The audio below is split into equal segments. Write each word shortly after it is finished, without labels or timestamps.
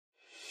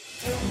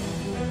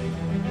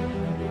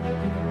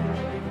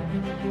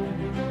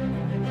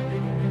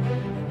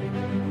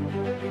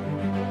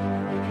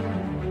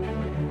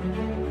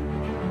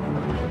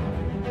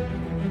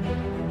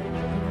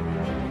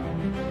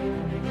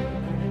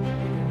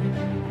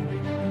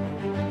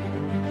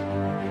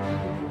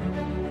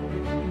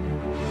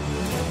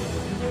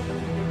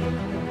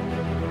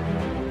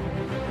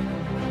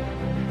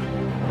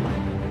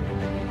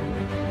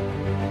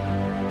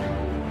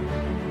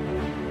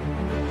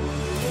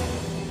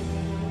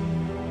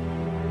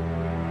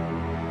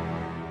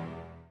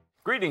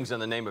Greetings in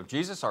the name of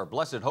Jesus, our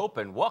blessed hope,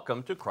 and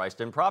welcome to Christ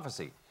in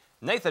Prophecy.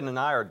 Nathan and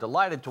I are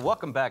delighted to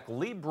welcome back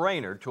Lee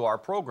Brainard to our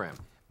program.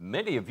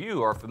 Many of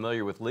you are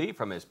familiar with Lee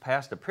from his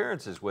past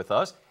appearances with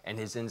us and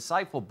his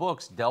insightful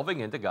books delving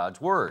into God's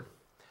Word.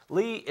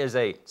 Lee is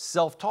a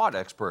self-taught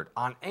expert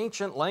on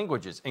ancient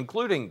languages,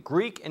 including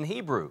Greek and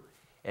Hebrew,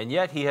 and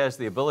yet he has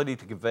the ability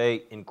to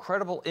convey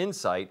incredible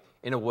insight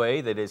in a way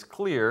that is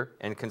clear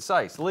and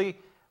concise. Lee,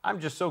 I'm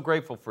just so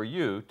grateful for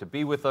you to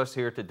be with us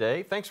here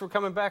today. Thanks for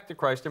coming back to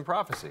Christ in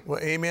Prophecy.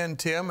 Well, amen,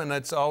 Tim, and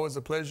it's always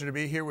a pleasure to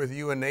be here with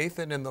you and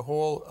Nathan and the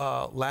whole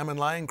Lamb and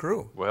Lion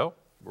crew. Well,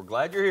 we're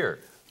glad you're here.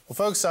 Well,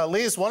 folks,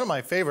 Lee is one of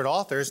my favorite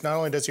authors. Not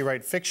only does he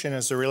write fiction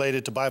as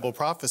related to Bible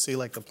prophecy,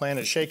 like the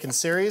Planet Shaken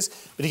series,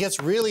 but he gets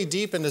really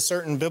deep into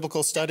certain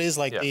biblical studies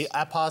like the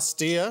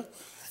apostia.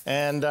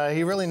 And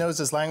he really knows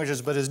his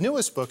languages, but his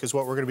newest book is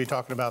what we're going to be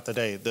talking about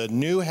today, The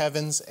New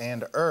Heavens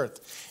and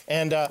Earth.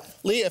 And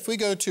Lee, if we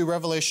go to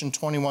Revelation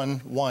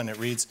 21:1, it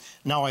reads,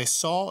 "Now I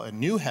saw a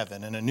new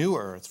heaven and a new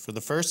earth, for the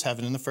first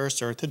heaven and the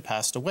first earth had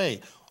passed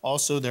away.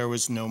 Also there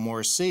was no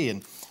more sea."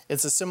 And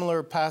it's a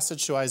similar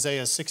passage to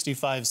Isaiah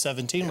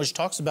 65:17, which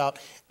talks about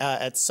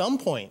at some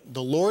point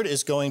the Lord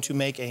is going to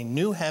make a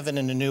new heaven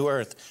and a new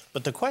earth.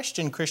 But the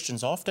question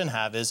Christians often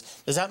have is,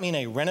 does that mean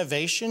a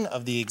renovation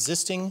of the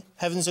existing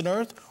heavens and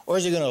earth, or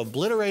is he going to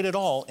obliterate it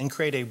all and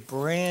create a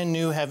brand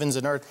new heavens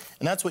and earth?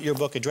 And that's what your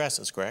book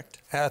addresses, correct?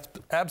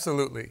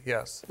 Absolutely,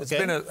 yes. It's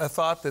Okay. been a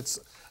thought that's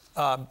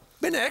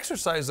been an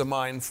exercise of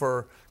mine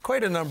for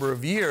quite a number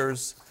of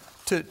years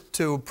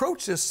to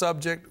approach this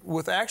subject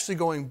with actually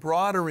going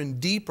broader and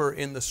deeper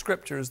in the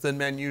scriptures than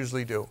men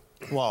usually do.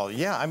 Well,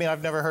 yeah. I mean,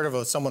 I've never heard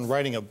of someone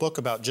writing a book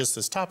about just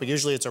this topic.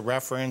 Usually it's a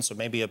reference or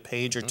maybe a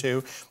page or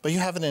two, but you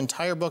have an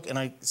entire book, and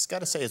I just got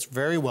to say it's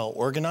very well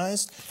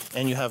organized,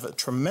 and you have a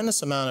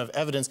tremendous amount of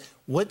evidence.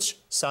 Which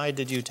side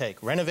did you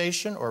take,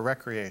 renovation or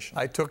recreation?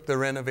 I took the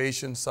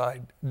renovation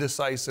side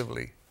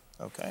decisively.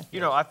 Okay. You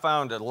know, I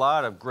found a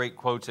lot of great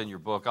quotes in your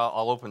book.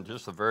 I'll open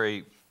just the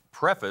very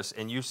preface,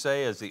 and you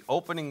say as the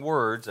opening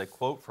words, a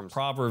quote from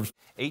Proverbs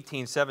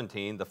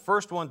 18:17, "The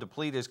first one to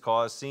plead his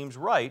cause seems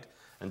right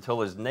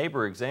until his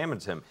neighbor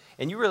examines him."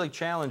 And you really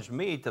challenged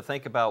me to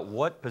think about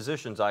what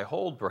positions I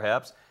hold,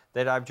 perhaps,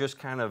 that I've just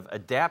kind of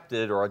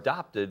adapted or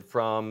adopted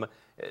from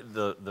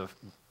the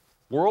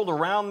world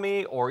around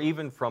me or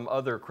even from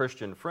other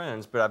Christian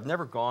friends, but I've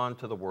never gone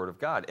to the Word of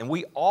God. And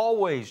we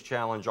always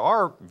challenge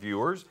our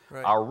viewers,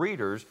 our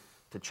readers,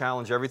 to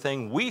challenge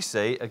everything we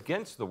say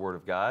against the Word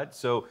of God.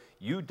 So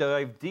you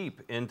dive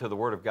deep into the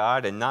Word of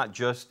God, and not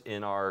just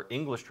in our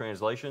English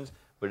translations,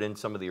 but in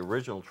some of the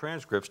original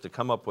transcripts to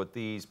come up with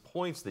these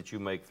points that you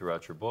make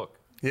throughout your book.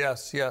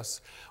 Yes,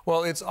 yes.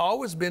 Well, it's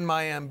always been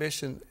my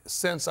ambition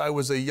since I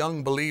was a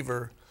young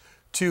believer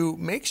to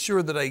make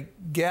sure that I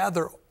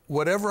gather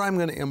whatever I'm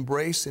going to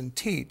embrace and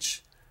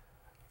teach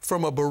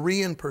from a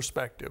Berean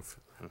perspective.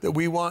 That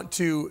we want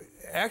to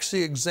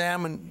actually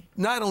examine,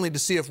 not only to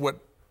see if what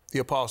the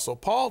Apostle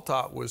Paul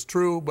taught was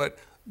true, but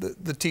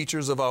the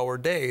teachers of our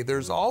day.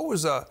 There's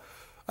always a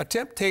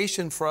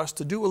temptation for us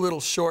to do a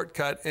little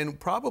shortcut and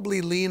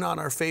probably lean on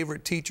our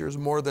favorite teachers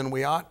more than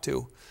we ought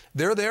to.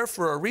 They're there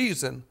for a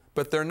reason,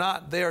 but they're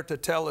not there to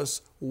tell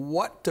us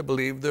what to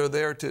believe. They're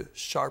there to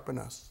sharpen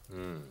us.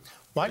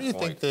 Why do you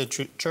think the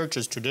church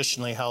is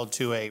traditionally held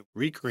to a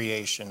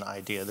recreation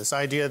idea? This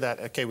idea that,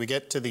 okay, we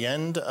get to the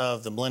end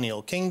of the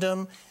millennial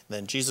kingdom,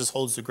 then Jesus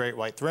holds the great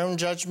white throne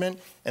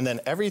judgment, and then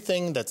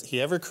everything that he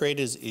ever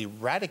created is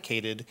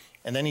eradicated,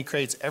 and then he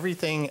creates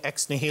everything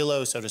ex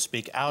nihilo, so to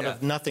speak, out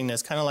of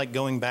nothingness, kind of like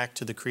going back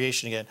to the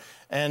creation again.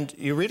 And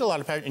you read a lot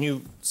of, and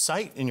you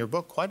cite in your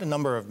book quite a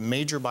number of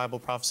major Bible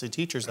prophecy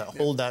teachers that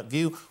hold that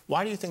view.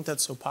 Why do you think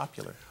that's so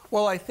popular?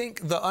 Well, I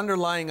think the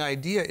underlying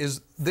idea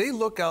is they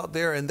look out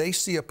there and they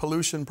see a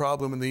pollution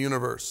problem in the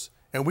universe.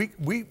 And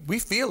we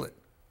feel it.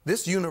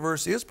 This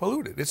universe is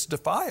polluted. It's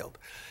defiled.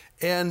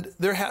 And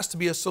there has to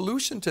be a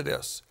solution to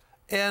this.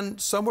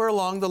 And somewhere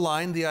along the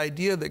line, the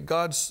idea that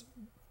God's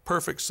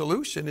perfect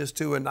solution is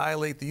to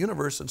annihilate the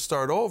universe and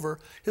start over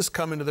has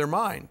come into their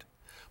mind.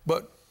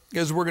 But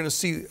as we're going to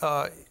see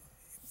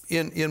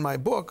in my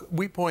book,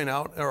 we point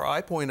out, or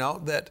I point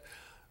out, that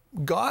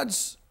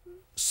God's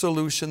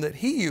solution that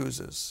he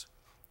uses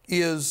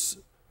is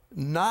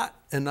not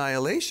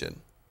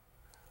annihilation,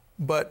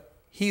 but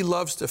he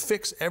loves to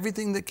fix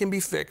everything that can be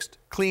fixed,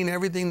 clean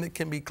everything that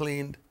can be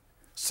cleaned,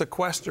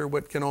 sequester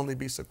what can only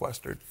be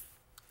sequestered.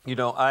 You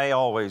know, I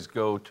always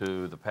go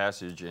to the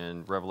passage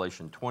in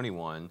Revelation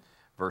 21,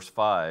 verse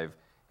 5.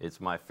 It's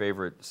my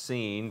favorite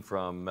scene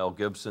from Mel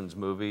Gibson's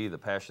movie, The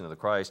Passion of the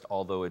Christ,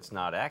 although it's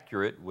not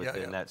accurate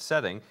within that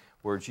setting,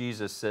 where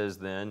Jesus says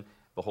then,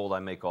 "Behold, I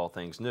make all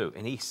things new."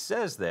 And he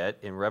says that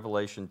in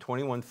Revelation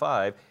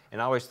 21:5,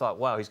 and I always thought,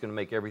 wow, he's going to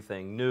make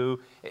everything new.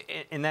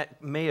 And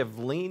that may have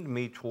leaned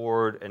me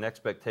toward an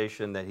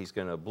expectation that he's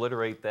going to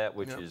obliterate that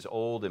which is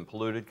old and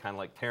polluted, kind of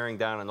like tearing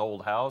down an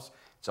old house.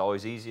 It's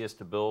always easiest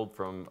to build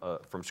from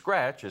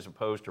scratch as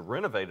opposed to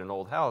renovate an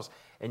old house.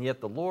 And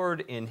yet the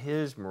Lord, in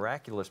His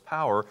miraculous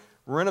power,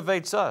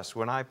 renovates us.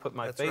 When I put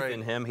my faith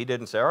in Him, He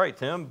didn't say, all right,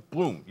 Tim,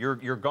 boom,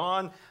 you're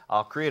gone.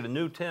 I'll create a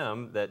new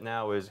Tim that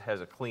now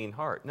has a clean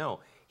heart. No,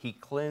 He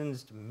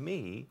cleansed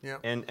me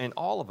and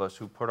all of us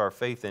who put our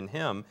faith in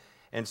Him.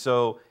 And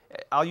so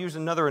I'll use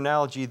another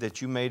analogy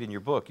that you made in your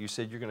book. You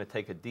said you're going to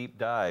take a deep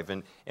dive.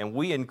 And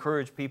we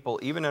encourage people,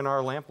 even in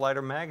our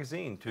Lamplighter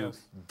magazine, to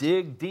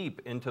dig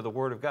deep into the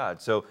Word of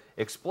God. So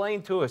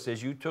explain to us,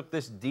 as you took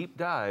this deep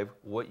dive,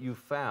 what you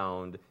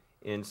found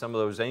in some of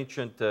those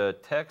ancient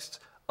texts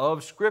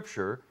of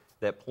Scripture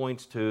that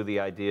points to the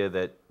idea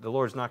that the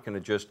Lord's not going to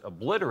just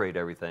obliterate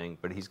everything,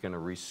 but He's going to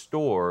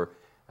restore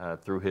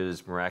through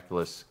His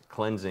miraculous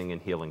cleansing and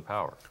healing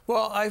power.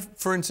 Well,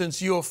 for instance,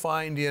 you'll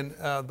find in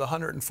the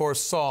 104th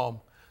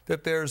Psalm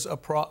that there's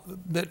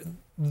that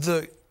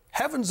the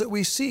heavens that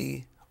we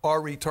see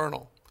are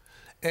eternal.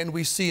 And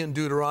we see in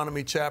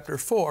Deuteronomy chapter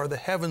 4, the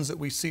heavens that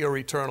we see are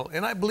eternal.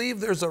 And I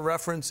believe there's a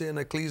reference in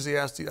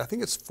Ecclesiastes, I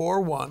think it's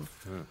 4:1,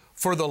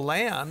 for the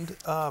land,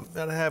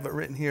 and I have it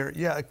written here,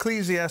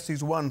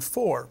 Ecclesiastes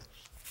 1:4,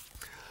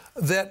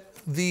 that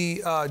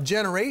the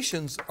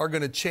generations are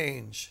going to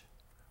change,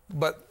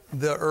 but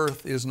the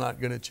earth is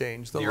not going to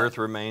change. The earth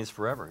remains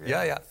forever.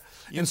 Yeah.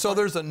 And so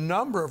there's a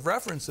number of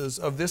references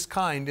of this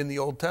kind in the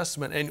Old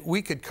Testament, and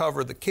we could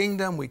cover the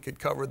kingdom, we could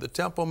cover the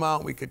Temple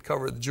Mount, we could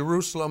cover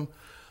Jerusalem.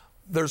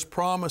 There's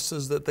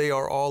promises that they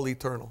are all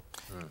eternal.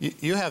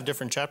 You have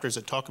different chapters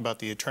that talk about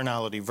the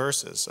eternality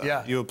verses.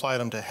 You apply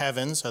them to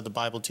heavens. The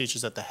Bible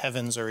teaches that the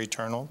heavens are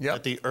eternal,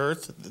 that the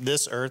earth,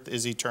 this earth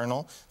is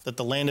eternal, that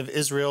the land of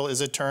Israel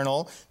is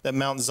eternal, that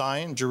Mount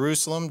Zion,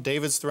 Jerusalem,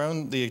 David's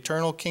throne, the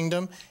eternal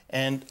kingdom,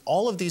 and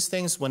all of these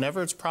things,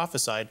 whenever it's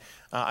prophesied,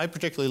 I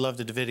particularly love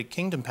the Davidic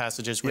kingdom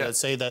passages where that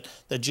say that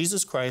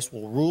Jesus Christ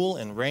will rule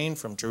and reign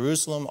from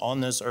Jerusalem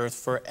on this earth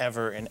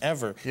forever and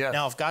ever.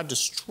 Now, if God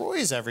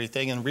destroys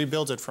everything and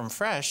rebuilds it from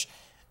fresh,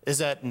 does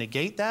that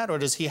negate that, or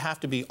does He have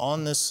to be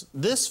on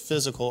this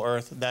physical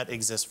earth that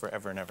exists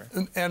forever and ever?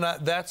 And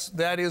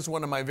that is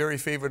one of my very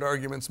favorite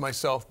arguments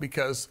myself,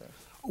 because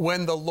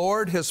when the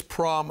Lord has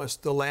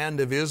promised the land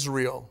of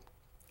Israel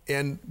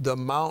and the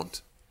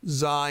Mount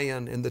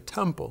Zion and the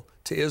temple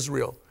to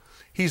Israel,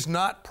 He's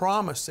not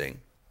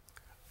promising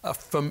a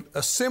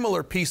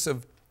similar piece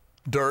of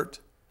dirt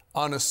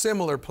on a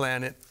similar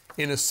planet,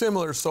 in a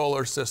similar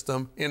solar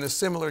system, in a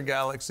similar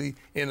galaxy,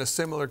 in a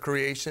similar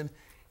creation.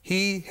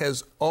 He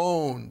has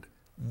owned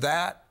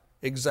that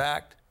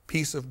exact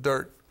piece of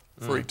dirt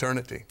for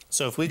eternity.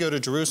 So if we go to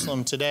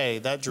Jerusalem today,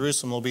 that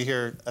Jerusalem will be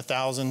here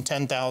 1,000,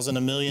 10,000,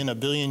 1,000,000, 1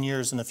 billion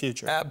years in the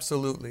future.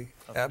 Absolutely.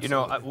 You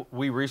know,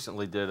 we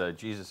recently did a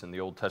Jesus in the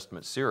Old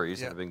Testament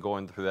series, and have been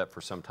going through that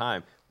for some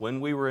time. When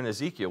we were in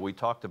Ezekiel, we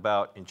talked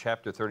about in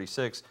chapter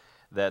 36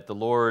 that the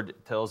Lord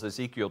tells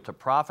Ezekiel to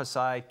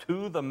prophesy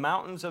to the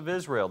mountains of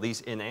Israel, these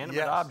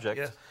inanimate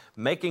objects,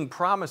 making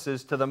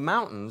promises to the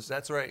mountains.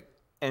 That's right.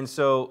 And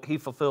so He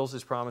fulfills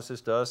His promises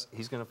to us.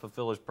 He's going to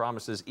fulfill His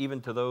promises even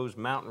to those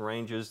mountain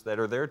ranges that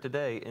are there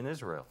today in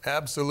Israel.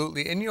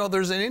 Absolutely. And you know,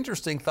 there's an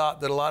interesting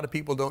thought that a lot of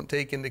people don't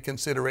take into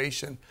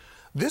consideration.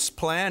 This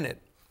planet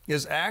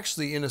is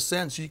actually, in a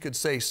sense, you could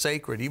say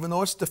sacred, even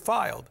though it's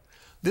defiled.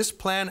 This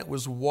planet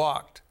was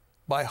walked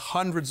by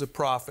hundreds of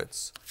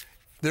prophets.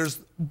 There's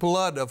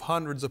blood of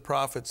hundreds of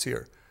prophets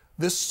here.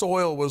 This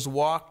soil was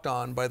walked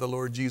on by the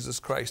Lord Jesus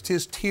Christ.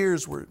 His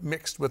tears were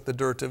mixed with the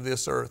dirt of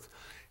this earth.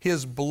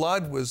 His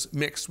blood was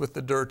mixed with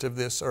the dirt of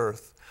this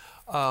earth.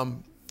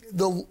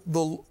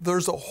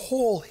 There's a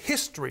whole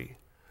history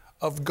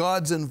of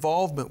God's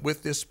involvement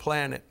with this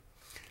planet.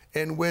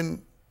 And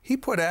when He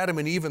put Adam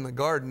and Eve in the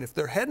garden, if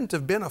there hadn't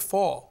have been a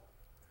fall,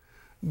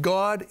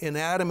 God and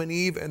Adam and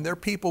Eve and their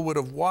people would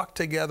have walked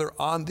together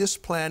on this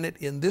planet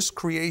in this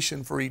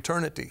creation for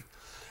eternity.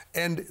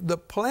 And the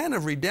plan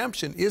of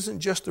redemption isn't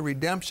just the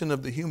redemption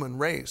of the human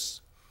race.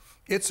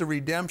 It's a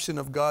redemption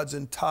of God's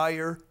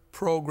entire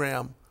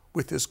program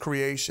with His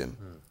creation.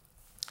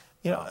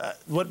 You know,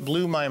 what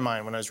blew my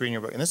mind when I was reading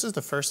your book, and this is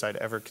the first I'd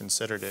ever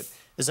considered it,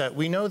 is that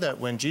we know that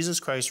when Jesus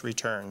Christ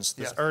returns,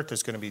 this earth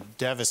is going to be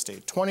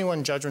devastated.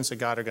 21 judgments of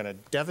God are going to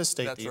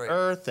devastate the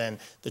earth, and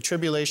the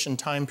tribulation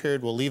time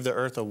period will leave the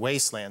earth a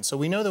wasteland. So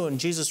we know that when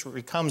Jesus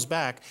comes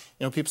back,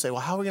 you know, people say,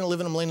 well, how are we going to live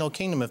in a millennial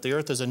kingdom if the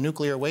earth is a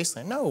nuclear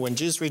wasteland? No, when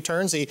Jesus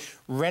returns, He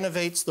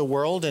renovates the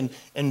world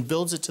and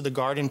builds it to the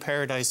garden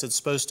paradise it's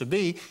supposed to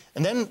be.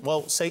 And then,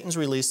 well, Satan's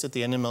released at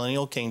the end of the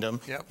millennial kingdom.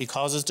 He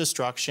causes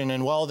destruction,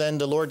 and well, then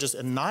the Lord just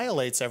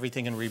annihilates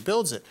everything and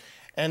rebuilds it.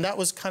 And that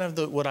was kind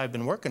of what I've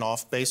been working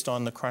off based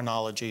on the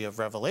chronology of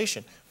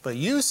Revelation. But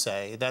you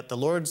say that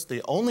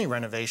the only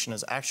renovation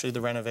is actually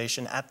the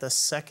renovation at the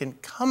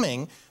second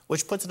coming,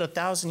 which puts it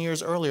 1,000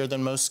 years earlier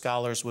than most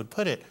scholars would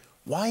put it.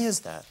 Why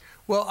is that?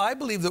 Well, I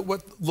believe that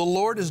what the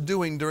Lord is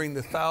doing during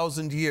the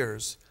 1,000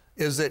 years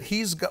is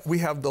that we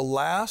have the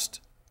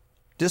last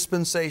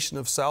dispensation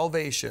of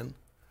salvation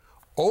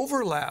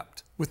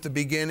overlapped with the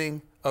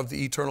beginning of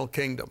the eternal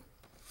kingdom.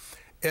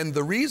 And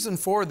the reason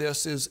for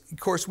this is, of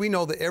course, we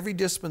know that every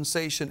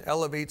dispensation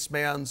elevates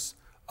man's,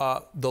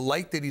 the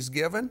light that he's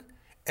given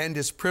and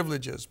his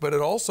privileges, but it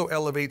also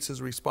elevates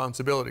his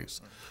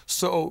responsibilities.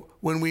 So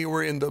when we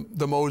were in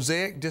the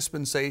Mosaic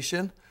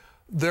dispensation,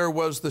 there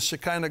was the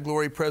Shekinah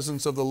glory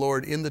presence of the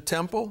Lord in the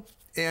temple,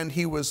 and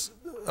he was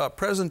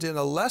present in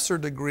a lesser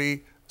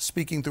degree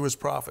speaking through his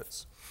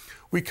prophets.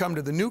 We come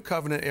to the New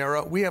Covenant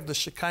era, we have the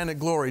Shekinah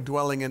glory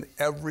dwelling in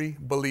every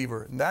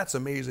believer, and that's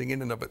amazing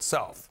in and of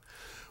itself.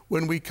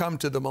 When we come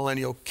to the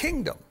millennial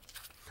kingdom,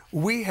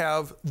 we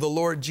have the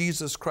Lord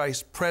Jesus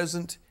Christ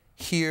present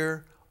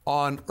here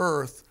on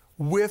earth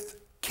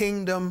with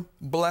kingdom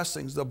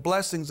blessings, the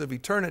blessings of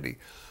eternity.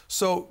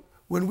 So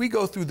when we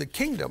go through the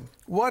kingdom,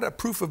 what a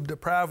proof of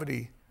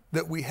depravity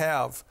that we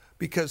have,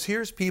 because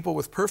here's people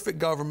with perfect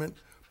government,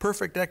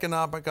 perfect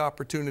economic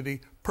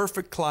opportunity,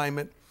 perfect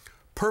climate,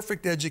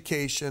 perfect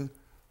education.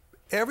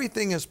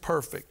 Everything is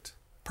perfect,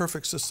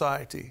 perfect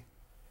society,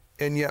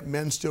 and yet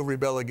men still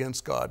rebel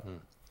against God.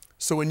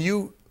 So when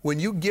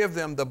you give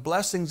them the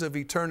blessings of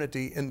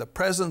eternity in the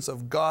presence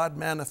of God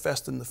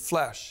manifest in the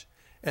flesh,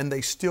 and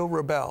they still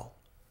rebel,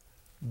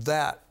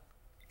 that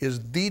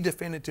is the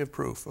definitive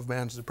proof of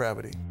man's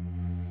depravity.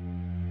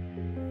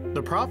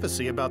 The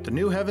prophecy about the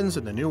new heavens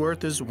and the new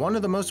earth is one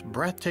of the most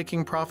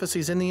breathtaking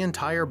prophecies in the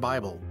entire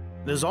Bible.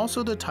 It is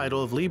also the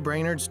title of Lee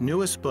Brainard's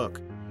newest book,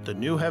 The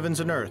New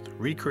Heavens and Earth,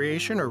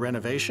 Recreation or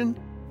Renovation.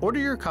 Order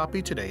your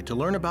copy today to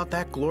learn about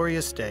that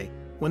glorious day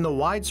when the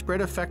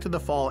widespread effect of the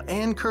fall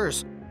and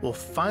curse will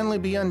finally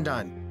be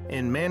undone,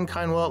 and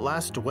mankind will at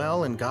last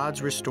dwell in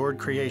God's restored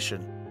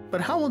creation. But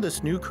how will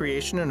this new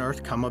creation and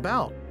earth come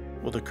about?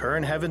 Will the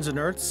current heavens and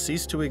earth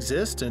cease to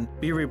exist and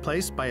be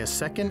replaced by a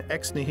second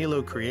ex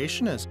nihilo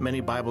creation, as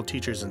many Bible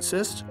teachers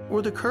insist?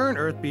 Or the current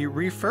earth be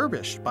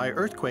refurbished by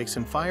earthquakes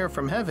and fire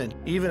from heaven,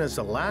 even as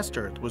the last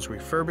earth was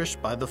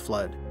refurbished by the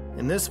flood?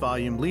 In this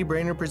volume, Lee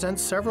Brainard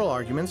presents several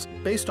arguments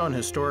based on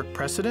historic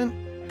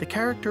precedent, the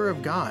character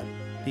of God,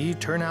 the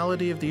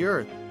eternality of the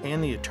earth,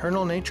 and the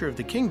eternal nature of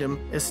the kingdom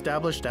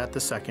established at the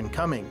second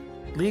coming.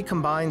 Lee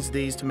combines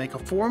these to make a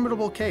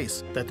formidable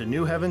case that the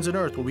new heavens and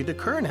earth will be the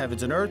current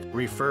heavens and earth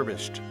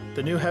refurbished.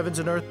 The New Heavens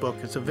and Earth book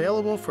is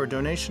available for a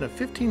donation of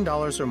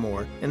 $15 or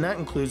more, and that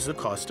includes the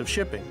cost of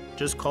shipping.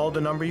 Just call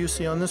the number you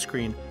see on the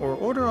screen or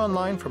order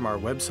online from our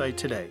website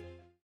today.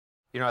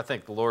 You know, I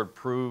think the Lord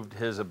proved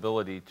his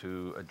ability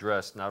to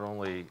address not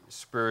only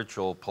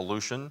spiritual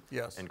pollution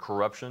and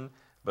corruption,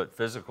 but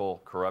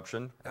physical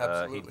corruption.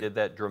 He did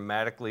that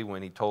dramatically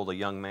when he told a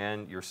young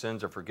man, your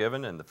sins are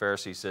forgiven, and the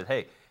Pharisee said,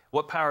 hey,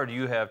 what power do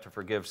you have to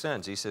forgive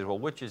sins? He said, well,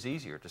 which is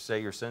easier, to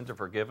say your sins are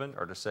forgiven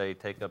or to say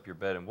take up your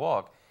bed and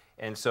walk?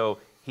 And so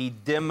he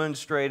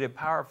demonstrated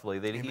powerfully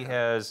that he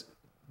has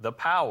the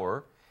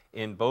power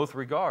in both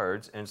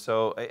regards. And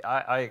so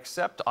I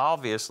accept,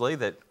 obviously,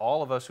 that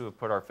all of us who have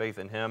put our faith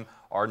in him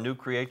are new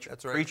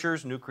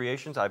creatures, new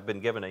creations. I've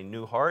been given a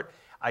new heart.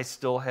 I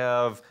still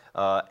have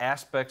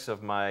aspects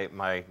of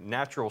my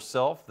natural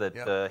self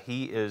that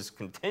he is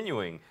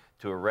continuing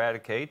to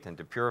eradicate and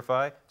to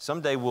purify.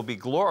 Someday we'll be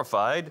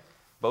glorified,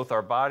 both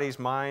our bodies,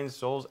 minds,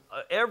 souls,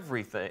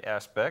 everything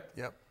aspect.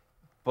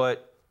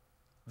 But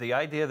the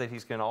idea that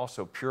he's going to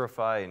also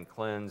purify and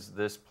cleanse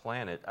this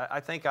planet, I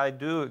think I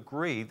do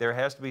agree there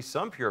has to be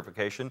some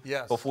purification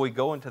before we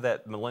go into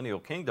that millennial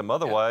kingdom.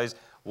 Otherwise,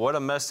 what a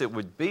mess it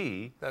would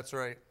be. That's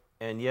right.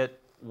 And yet,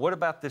 what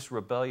about this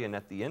rebellion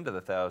at the end of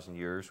the 1,000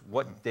 years?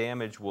 What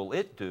damage will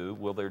it do?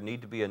 Will there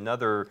need to be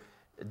another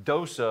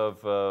dose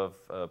of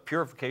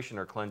purification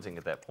or cleansing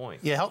at that point?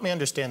 Yeah, help me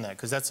understand that,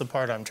 because that's the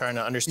part I'm trying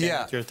to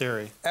understand with your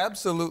theory.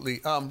 Absolutely.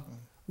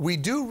 We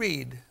do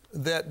read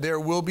that there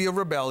will be a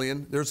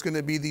rebellion. There's going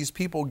to be these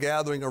people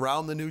gathering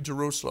around the New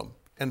Jerusalem,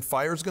 and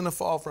fire's going to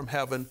fall from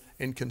heaven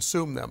and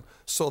consume them.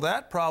 So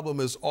that problem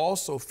is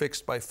also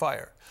fixed by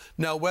fire.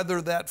 Now,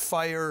 whether that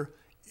fire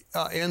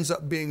ends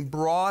up being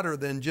broader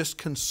than just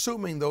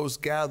consuming those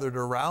gathered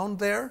around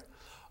there,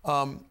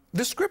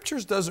 the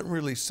Scriptures doesn't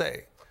really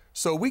say.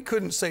 So we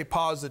couldn't say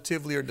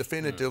positively or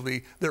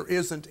definitively there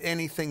isn't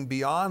anything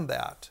beyond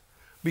that,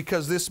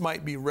 because this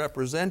might be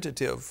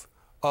representative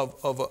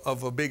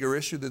of a bigger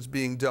issue that's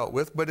being dealt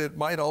with, but it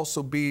might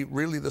also be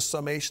really the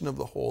summation of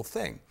the whole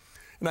thing.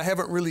 And I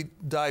haven't really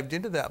dived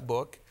into that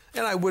book,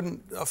 and I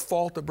wouldn't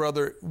fault the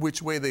brother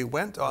which way they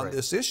went on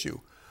this issue.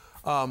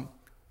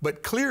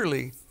 But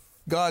clearly,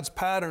 God's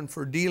pattern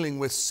for dealing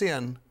with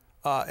sin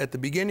at the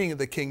beginning of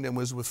the kingdom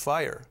was with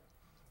fire.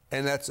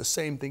 And that's the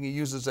same thing he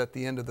uses at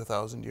the end of the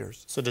 1,000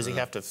 years. So does he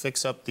have to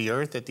fix up the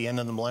earth at the end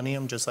of the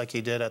millennium, just like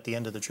he did at the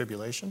end of the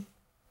tribulation?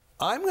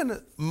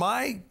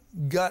 My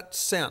gut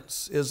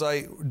sense as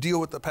I deal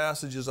with the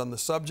passages on the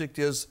subject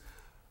is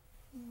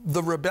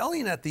the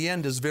rebellion at the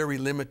end is very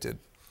limited.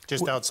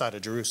 Just outside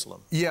of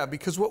Jerusalem. Yeah,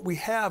 because what we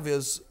have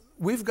is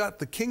we've got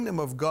the kingdom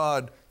of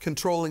God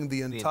controlling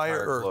the entire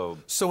earth.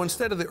 Globe. So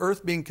instead of the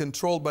earth being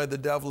controlled by the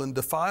devil and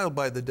defiled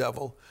by the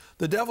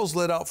devil's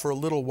let out for a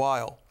little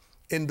while.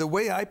 And the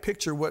way I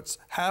picture what's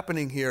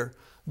happening here,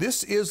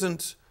 this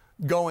isn't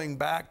going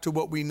back to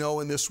what we know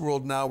in this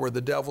world now where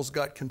the devil's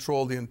got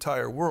control of the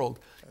entire world.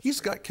 He's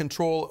got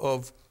control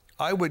of,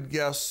 I would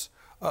guess,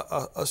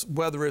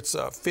 whether it's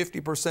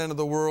 50% of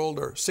the world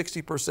or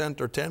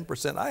 60% or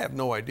 10%, I have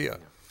no idea.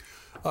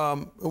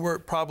 We're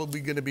probably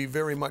going to be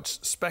very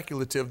much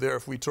speculative there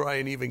if we try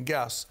and even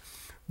guess.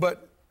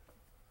 But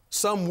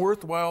some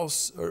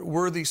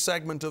worthy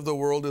segment of the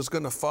world is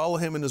going to follow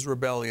him in his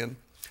rebellion.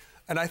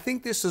 And I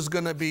think this is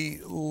going to be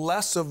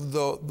less of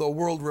the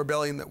world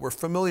rebellion that we're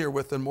familiar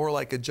with and more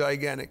like a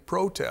gigantic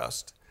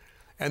protest.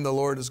 And the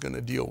Lord is going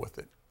to deal with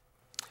it.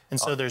 And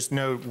so there's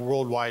no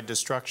worldwide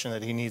destruction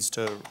that he needs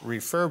to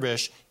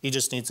refurbish. He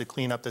just needs to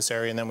clean up this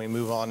area, and then we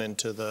move on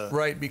into the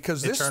right,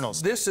 because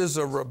this is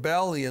a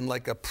rebellion,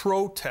 like a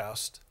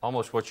protest.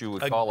 Almost what you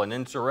would call an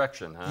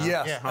insurrection, huh?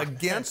 Yes, yeah.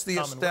 against the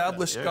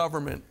established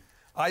government.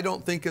 I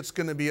don't think it's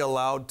going to be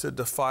allowed to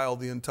defile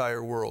the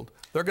entire world.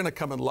 They're going to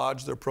come and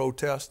lodge their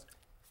protest.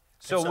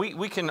 So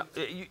we can...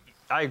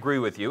 I agree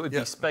with you. It would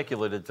be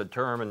speculative to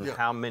determine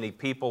how many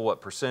people, what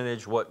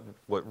percentage, what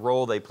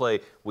role they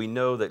play. We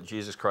know that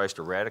Jesus Christ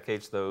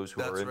eradicates those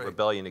who are in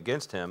rebellion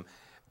against him.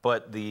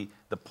 But the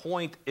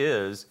point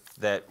is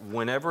that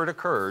whenever it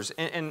occurs,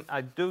 and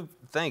I do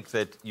think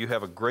that you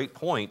have a great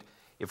point,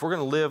 if we're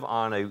going to live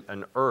on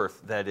an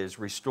earth that is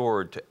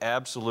restored to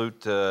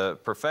absolute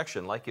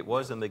perfection like it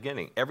was in the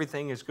beginning,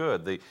 everything is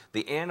good.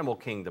 The animal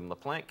kingdom, the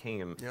plant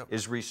kingdom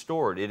is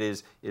restored. It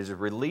is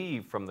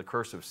relieved from the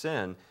curse of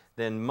sin.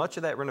 Then much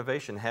of that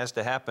renovation has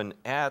to happen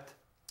at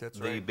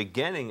the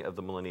beginning of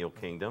the millennial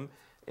kingdom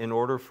in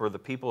order for the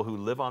people who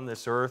live on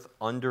this earth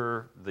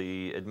under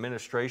the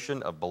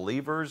administration of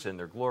believers in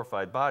their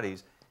glorified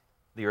bodies,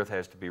 the earth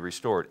has to be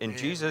restored. And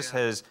Jesus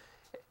has,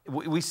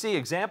 we see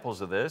examples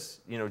of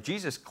this. You know,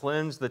 Jesus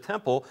cleansed the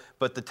temple,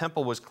 but the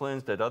temple was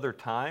cleansed at other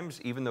times,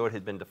 even though it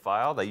had been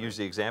defiled. I use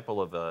the example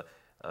of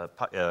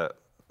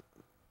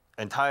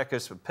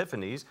Antiochus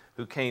Epiphanes,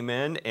 who came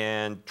in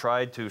and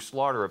tried to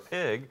slaughter a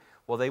pig.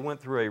 Well, they went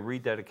through a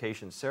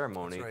rededication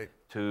ceremony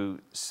to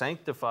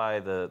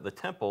sanctify the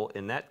temple.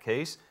 In that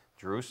case,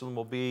 Jerusalem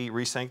will be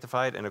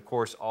re-sanctified, and of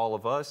course, all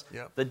of us.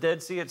 The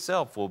Dead Sea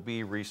itself will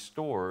be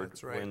restored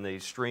when the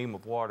stream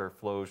of water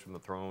flows from the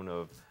throne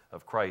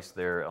of Christ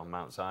there on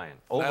Mount Zion.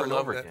 Over and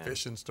over again. I love that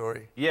fishing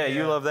story. Yeah,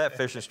 you love that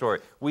fishing story.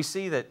 We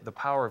see that the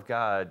power of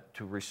God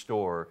to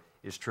restore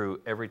is true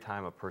every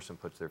time a person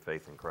puts their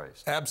faith in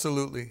Christ.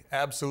 Absolutely,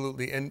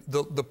 absolutely. And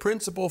the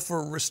principle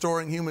for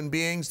restoring human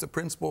beings, the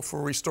principle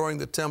for restoring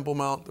the Temple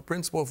Mount, the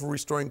principle for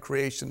restoring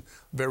creation,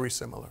 very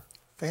similar.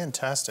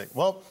 Fantastic.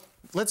 Well,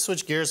 let's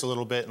switch gears a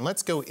little bit and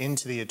let's go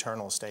into the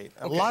eternal state.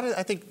 A lot of,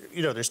 I think,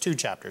 you know, there's two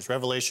chapters,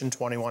 Revelation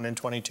 21 and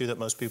 22 that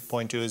most people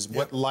point to is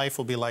what life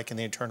will be like in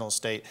the eternal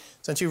state.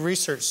 Since you've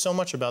researched so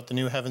much about the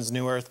new heavens,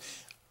 new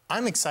earth,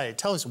 I'm excited.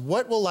 Tell us,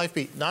 what will life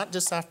be, not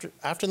just after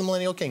the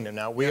millennial kingdom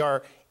now,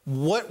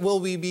 what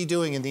will we be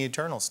doing in the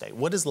eternal state?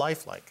 What is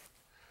life like?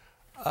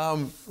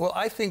 Well,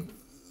 I think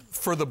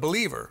for the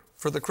believer,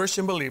 for the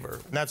Christian believer.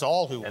 And that's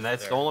all who And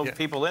that's the only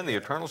people in the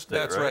eternal state,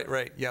 That's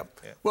right,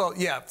 yep. Well,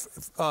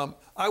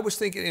 I was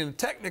thinking in a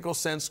technical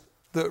sense,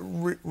 the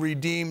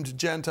redeemed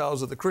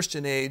Gentiles of the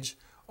Christian age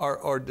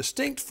are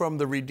distinct from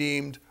the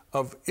redeemed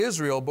of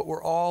Israel, but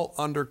we're all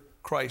under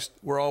Christ.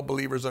 We're all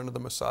believers under the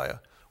Messiah.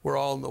 We're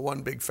all in the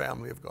one big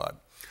family of God.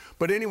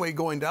 But anyway,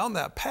 going down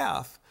that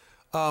path,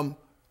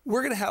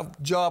 we're going to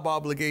have job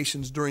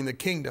obligations during the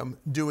kingdom,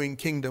 doing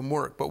kingdom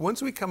work. But once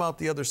we come out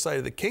the other side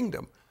of the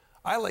kingdom,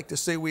 I like to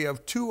say we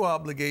have two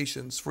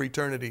obligations for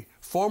eternity: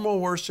 formal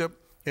worship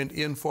and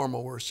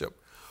informal worship.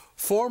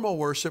 Formal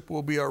worship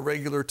will be our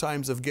regular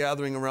times of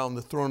gathering around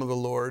the throne of the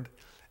Lord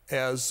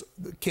as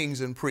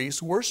kings and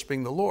priests,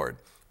 worshiping the Lord.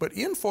 But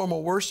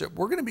informal worship,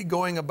 we're going to be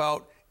going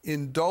about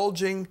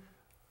indulging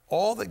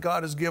all that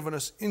God has given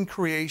us in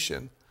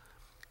creation,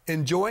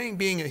 enjoying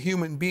being a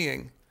human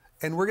being,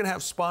 and we're going to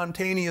have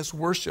spontaneous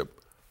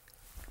worship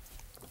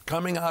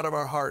coming out of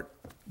our heart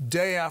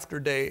day after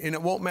day. And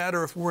it won't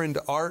matter if we're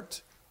into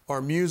art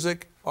or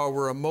music or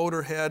we're a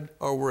motorhead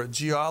or we're a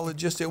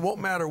geologist. It won't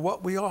matter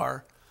what we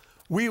are.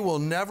 We will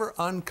never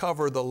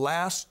uncover the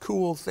last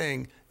cool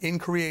thing in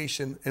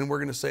creation, and we're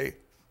going to say,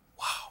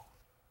 wow.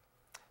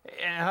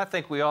 And I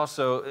think we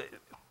also...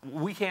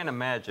 we can't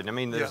imagine. I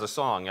mean, there's a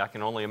song, I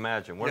can only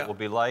imagine what it will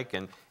be like,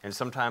 and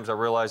sometimes I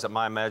realize that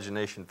my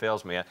imagination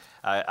fails me.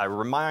 I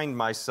remind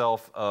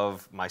myself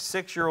of my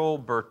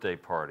 6-year-old birthday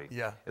party.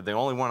 The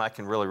only one I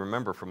can really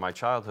remember from my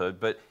childhood,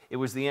 but it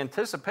was the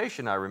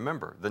anticipation I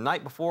remember. The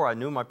night before, I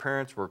knew my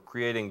parents were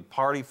creating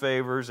party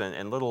favors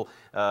and little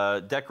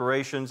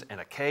decorations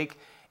and a cake,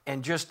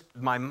 and just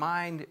my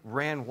mind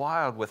ran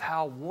wild with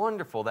how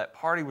wonderful that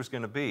party was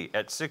going to be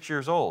at 6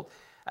 years old.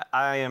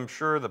 I am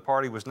sure the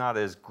party was not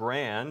as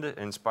grand,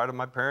 in spite of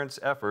my parents'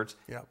 efforts,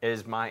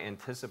 as my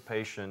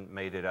anticipation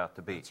made it out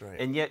to be.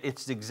 And yet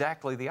it's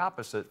exactly the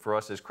opposite for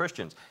us as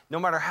Christians. No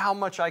matter how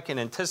much I can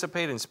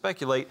anticipate and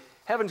speculate,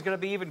 heaven's going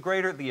to be even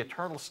greater. The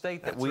eternal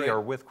state that we are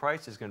with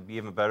Christ is going to be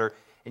even better.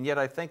 And yet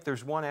I think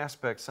there's one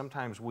aspect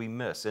sometimes we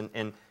miss.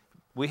 And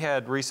we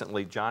had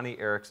recently Johnny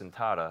Erickson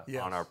Tata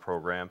on our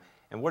program.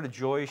 and what a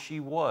joy she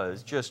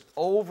was, just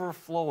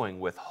overflowing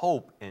with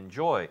hope and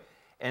joy.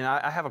 And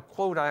I have a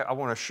quote I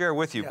want to share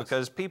with you,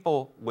 because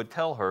people would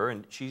tell her,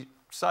 and she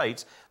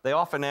cites, they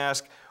often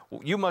ask,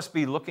 you must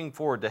be looking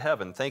forward to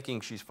heaven, thinking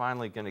she's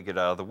finally going to get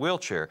out of the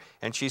wheelchair.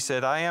 And she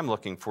said, I am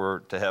looking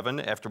forward to heaven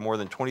after more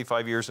than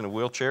 25 years in a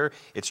wheelchair.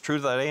 It's true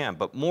that I am.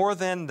 But more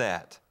than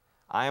that,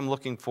 I am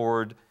looking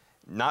forward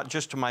not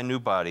just to my new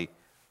body,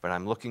 but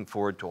I'm looking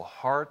forward to a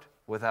heart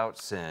without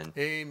sin.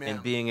 Amen.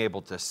 And being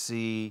able to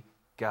see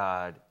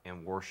God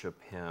and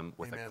worship Him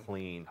with a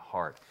clean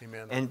heart.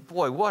 Amen. And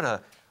boy, what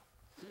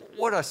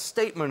a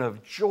statement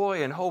of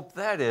joy and hope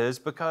that is,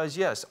 because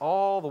yes,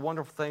 all the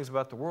wonderful things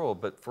about the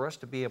world, but for us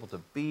to be able to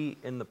be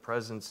in the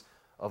presence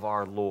of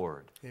our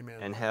Lord. Amen.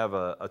 And have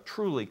a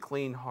truly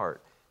clean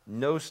heart,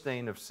 no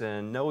stain of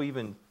sin, no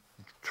even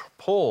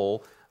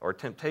pull or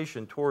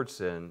temptation towards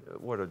sin,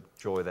 what a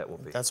joy that will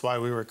be. That's why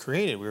we were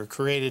created. We were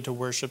created to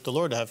worship the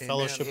Lord, to have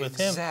fellowship with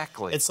Him.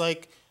 Exactly. It's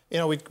like,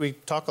 we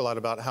talk a lot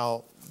about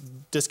how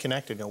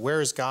disconnected,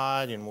 where is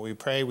God? And when we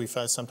pray, we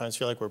sometimes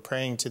feel like we're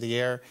praying to the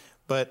air.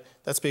 But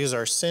that's because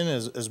our sin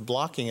is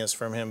blocking us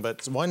from Him.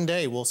 But one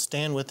day we'll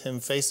stand with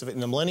Him face to face. In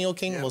the millennial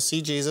kingdom, we'll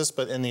see Jesus.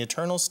 But in the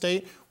eternal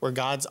state, where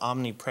God's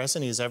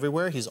omnipresent, He's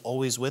everywhere, He's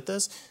always with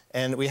us,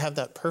 and we have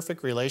that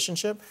perfect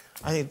relationship,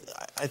 I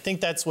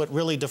think that's what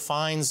really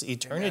defines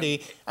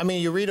eternity. I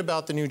mean, you read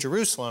about the New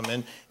Jerusalem,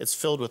 and it's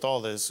filled with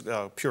all this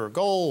pure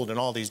gold and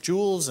all these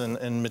jewels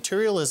and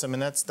materialism,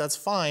 and that's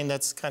fine.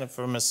 That's kind of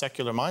from a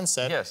secular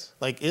mindset. Yes.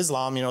 Like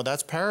Islam,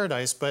 that's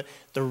paradise. But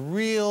the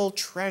real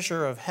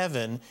treasure of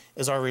heaven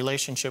is our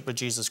relationship with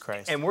Jesus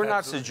Christ. And we're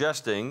not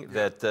suggesting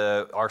that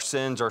our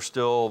sins are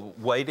still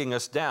weighting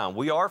us down.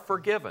 We are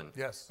forgiven.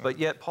 Yes. But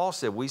yet Paul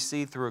said we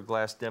see through a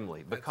glass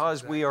dimly.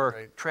 Because we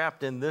are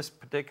trapped in this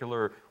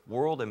particular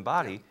world and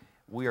body,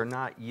 we are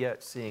not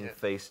yet seeing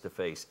face to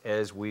face,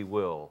 as we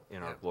will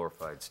in our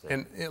glorified state.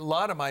 And in a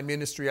lot of my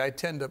ministry, I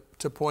tend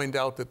to point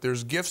out that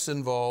there's gifts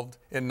involved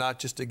and not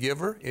just a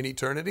giver in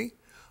eternity.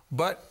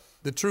 But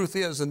the truth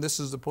is, and this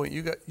is the point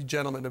you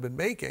gentlemen have been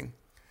making,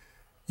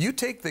 you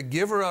take the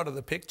giver out of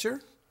the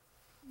picture,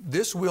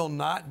 this will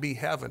not be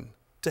heaven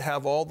to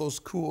have all those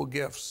cool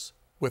gifts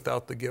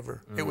without the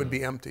giver. It would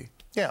be empty.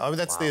 Yeah,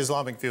 that's the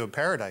Islamic view of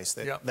paradise,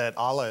 that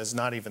Allah is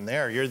not even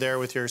there. You're there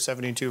with your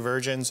 72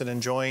 virgins and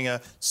enjoying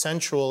a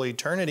sensual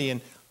eternity, and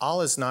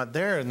Allah's not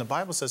there. And the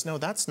Bible says, no,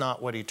 that's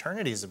not what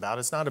eternity is about.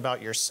 It's not about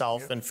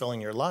yourself and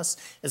filling your lust.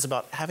 It's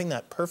about having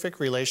that perfect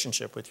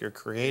relationship with your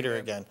Creator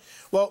again.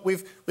 Well,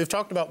 we've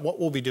talked about what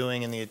we'll be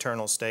doing in the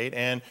eternal state,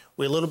 and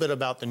a little bit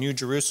about the New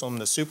Jerusalem,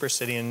 the super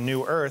city, and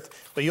new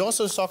earth. But you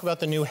also talk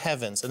about the new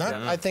heavens, and that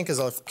I think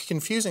is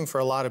confusing for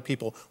a lot of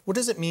people. What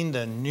does it mean,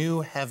 the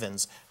new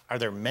heavens? Are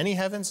there many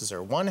heavens? Is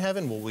there one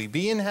heaven? Will we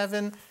be in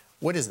heaven?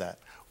 What is that?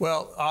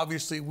 Well,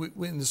 obviously,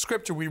 in the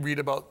Scripture, we read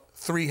about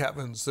three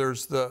heavens.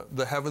 There's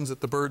the heavens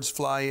that the birds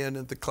fly in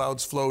and the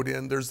clouds float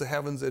in. There's the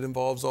heavens that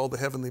involves all the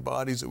heavenly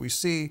bodies that we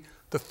see.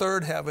 The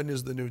third heaven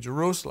is the New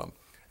Jerusalem,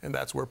 and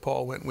that's where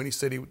Paul went when he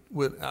said he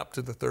went up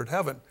to the third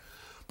heaven.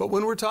 But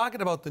when we're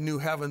talking about the new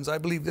heavens, I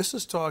believe this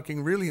is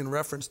talking really in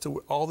reference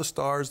to all the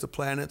stars, the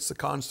planets, the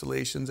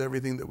constellations,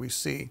 everything that we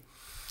see.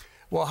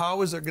 Well,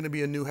 how is there going to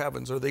be a new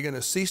heavens? Are they going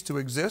to cease to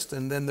exist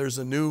and then there's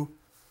a new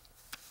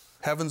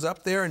heavens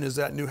up there? And is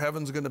that new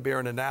heavens going to bear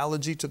an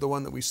analogy to the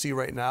one that we see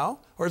right now?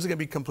 Or is it going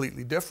to be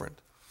completely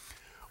different?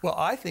 Well,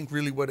 I think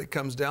really what it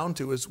comes down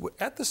to is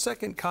at the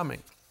second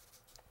coming,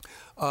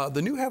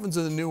 the new heavens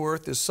and the new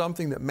earth is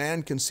something that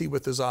man can see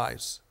with his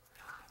eyes.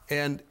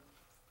 And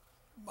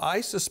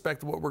I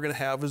suspect what we're going to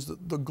have is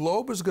that the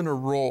globe is going to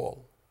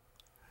roll.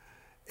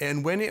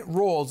 And when it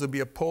rolls, there'll be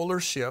a polar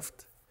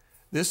shift.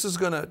 This is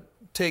going to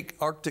take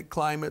Arctic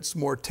climates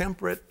more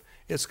temperate.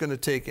 It's going to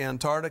take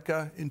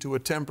Antarctica into a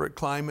temperate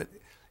climate.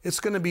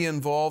 It's going to be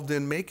involved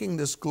in making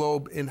this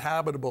globe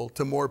inhabitable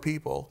to more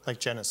people.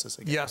 Like Genesis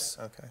again. Yes.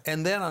 Okay.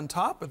 And then on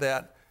top of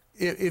that,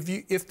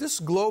 if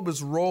this globe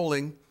is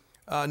rolling,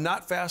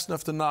 not fast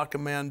enough to knock a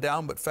man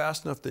down, but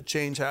fast enough that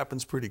change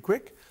happens pretty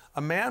quick,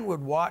 a man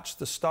would watch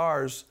the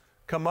stars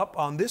come up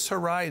on this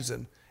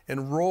horizon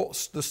and roll.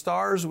 The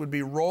stars would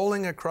be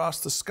rolling across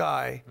the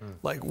sky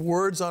like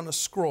words on a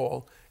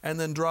scroll, and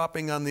then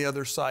dropping on the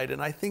other side.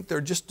 And I think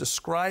they're just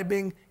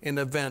describing an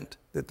event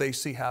that they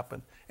see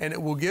happen. And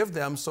it will give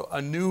them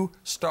a new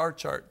star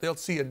chart. They'll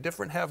see a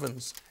different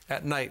heavens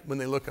at night when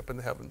they look up in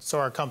the heavens. So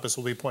our compass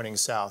will be pointing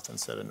south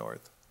instead of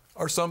north.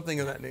 Or something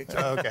of that nature.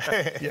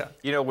 Okay. Yeah.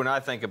 You know, when I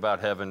think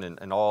about heaven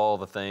and all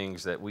the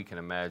things that we can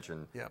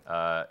imagine,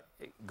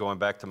 going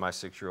back to my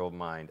 6-year-old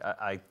mind,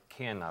 I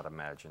cannot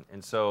imagine.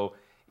 And so,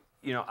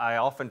 you know, I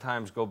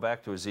oftentimes go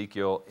back to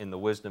Ezekiel in the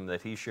wisdom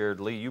that he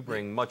shared. Lee, you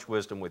bring much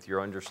wisdom with your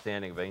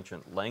understanding of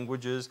ancient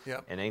languages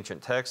and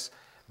ancient texts.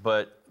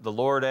 But the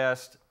Lord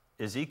asked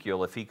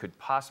Ezekiel if he could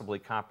possibly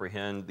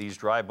comprehend these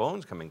dry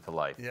bones coming to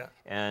life.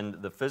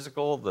 And the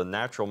physical, the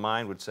natural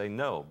mind would say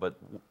no. But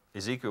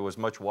Ezekiel was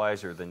much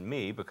wiser than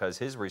me, because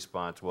his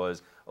response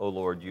was, "Oh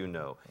Lord, you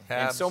know."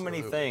 And so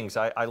many things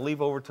I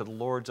leave over to the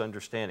Lord's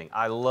understanding.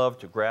 I love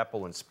to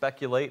grapple and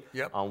speculate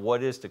on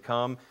what is to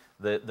come.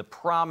 The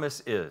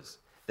promise is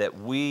that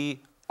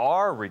we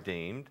are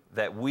redeemed,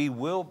 that we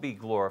will be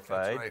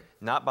glorified, right.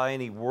 not by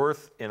any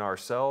worth in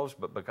ourselves,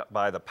 but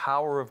by the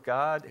power of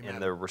God. Amen.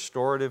 And the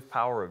restorative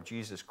power of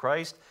Jesus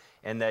Christ,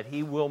 and that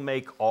He will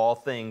make all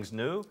things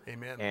new.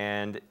 Amen.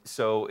 And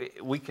so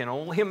we can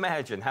only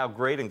imagine how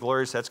great and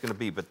glorious that's going to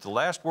be. But the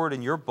last word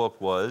in your book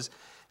was,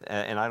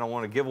 and I don't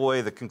want to give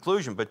away the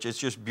conclusion, but it's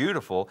just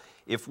beautiful.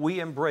 If we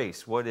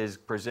embrace what is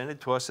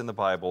presented to us in the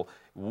Bible,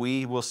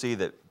 we will see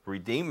that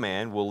redeemed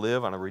man will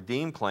live on a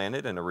redeemed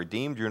planet and a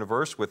redeemed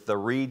universe with the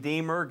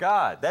Redeemer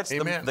God. That's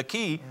the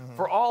key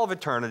for all of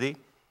eternity.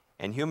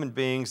 And human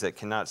beings that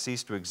cannot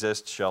cease to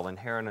exist shall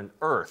inherit an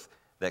earth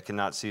that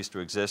cannot cease to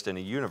exist and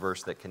a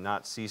universe that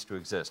cannot cease to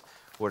exist.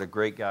 What a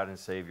great God and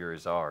Savior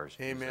is ours,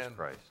 Jesus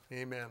Christ.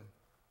 Amen.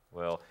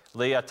 Well,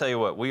 Lee, I tell you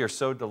what, we are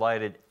so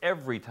delighted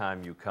every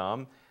time you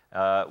come.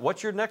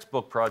 What's your next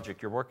book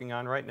project you're working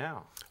on right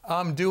now?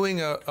 I'm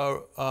doing a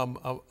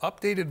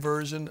updated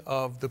version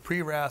of the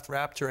Pre-Wrath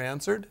Rapture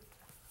Answered.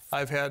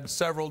 I've had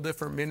several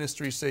different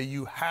ministries say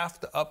you have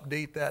to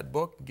update that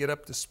book, get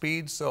up to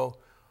speed. So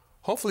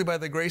hopefully by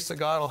the grace of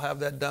God, I'll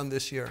have that done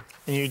this year.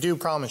 And you do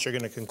promise you're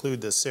going to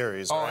conclude this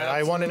series, right? Absolutely.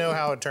 I want to know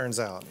how it turns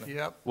out.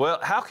 Yep. Well,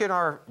 how can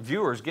our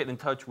viewers get in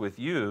touch with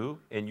you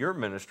and your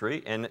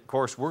ministry? And of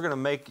course, we're going to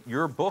make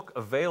your book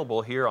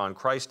available here on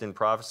Christ in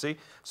Prophecy.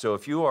 So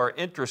if you are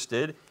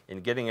interested in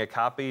getting a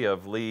copy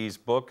of Lee's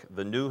book,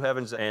 The New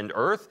Heavens and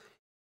Earth,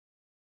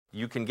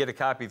 you can get a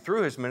copy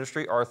through his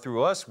ministry or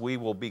through us. We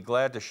will be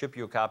glad to ship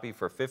you a copy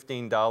for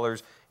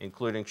 $15,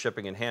 including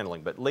shipping and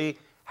handling. But Lee,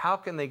 how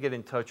can they get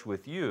in touch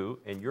with you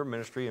and your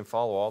ministry and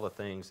follow all the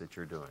things that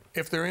you're doing?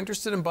 If they're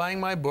interested in buying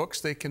my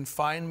books, they can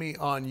find me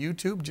on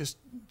YouTube. Just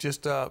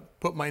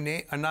put my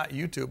name, not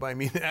YouTube, I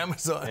mean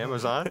Amazon.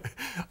 Amazon?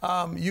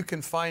 You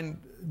can find,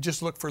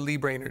 just look for Lee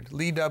Brainard,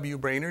 Lee W.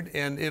 Brainard,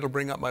 and it'll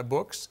bring up my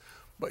books.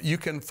 But you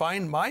can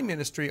find my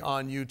ministry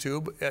on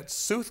YouTube at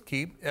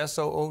Soothkeep,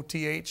 S-O-O-T-H-K-E-E-P,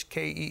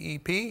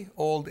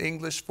 Old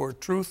English for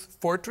Truth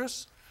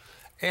Fortress,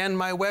 and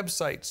my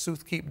website,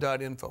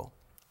 soothkeep.info.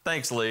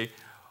 Thanks, Lee.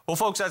 Well,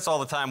 folks, that's all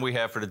the time we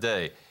have for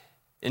today.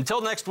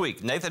 Until next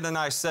week, Nathan and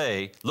I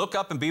say, look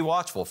up and be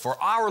watchful, for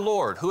our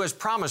Lord, who has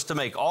promised to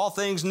make all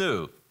things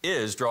new,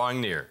 is drawing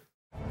near.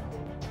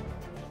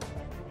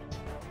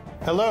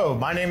 Hello,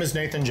 my name is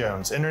Nathan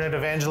Jones, Internet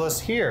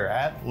Evangelist here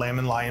at Lamb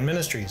and Lion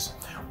Ministries.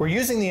 We're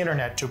using the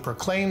Internet to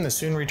proclaim the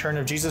soon return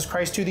of Jesus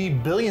Christ to the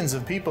billions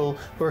of people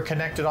who are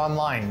connected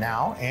online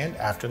now and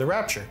after the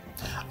rapture.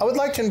 I would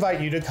like to invite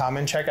you to come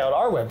and check out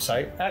our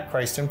website at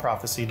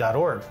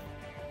christinprophecy.org.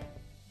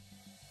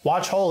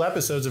 Watch whole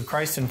episodes of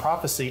Christ in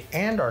Prophecy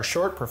and our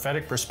short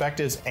prophetic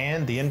perspectives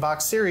and the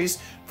Inbox series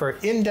for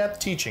in-depth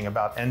teaching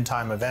about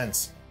end-time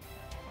events.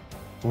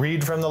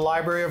 Read from the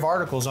library of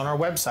articles on our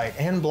website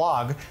and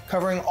blog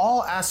covering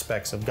all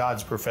aspects of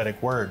God's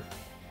prophetic word.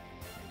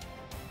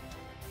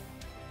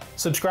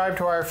 Subscribe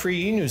to our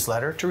free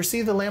e-newsletter to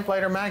receive the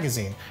Lamplighter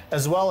magazine,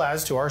 as well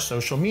as to our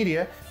social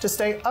media to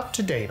stay up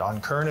to date on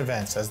current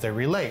events as they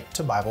relate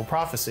to Bible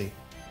prophecy.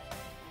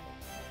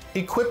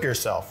 Equip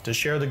yourself to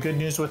share the good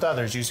news with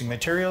others using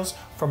materials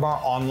from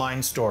our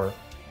online store.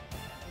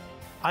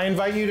 I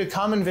invite you to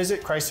come and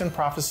visit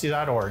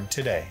christinprophecy.org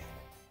today.